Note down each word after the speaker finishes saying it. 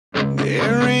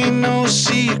There ain't no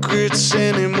secrets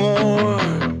anymore.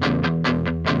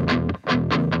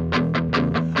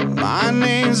 My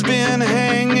name's been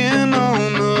hanging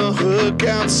on the hook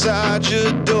outside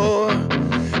your door,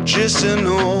 just to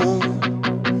know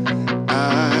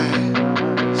I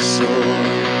saw.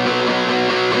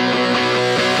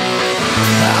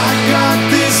 I got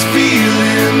this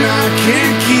feeling I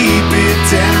can't keep it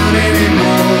down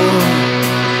anymore.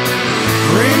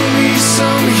 Bring me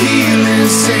some healing,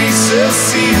 Saint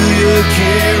Cecilia,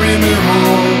 carry me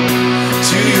home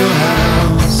to your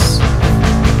house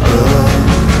of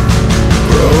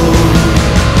broken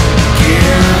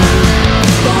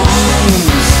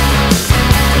bones.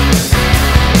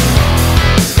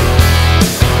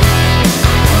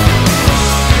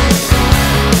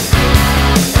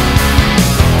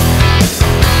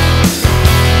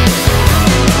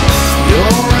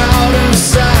 You're out of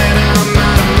sight, I'm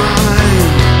out of mind.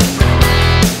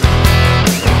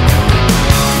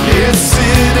 Let's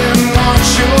sit and watch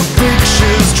your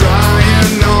pictures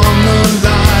drying on the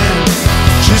line.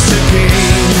 Just a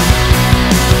game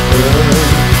of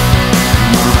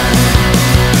mine.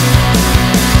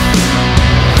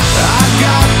 I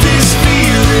got this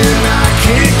feeling I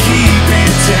can't keep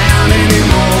it down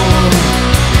anymore.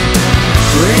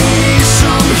 Bring me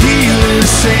some healing,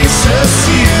 Saint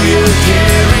Cecilia,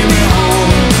 carry me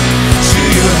home to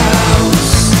your house.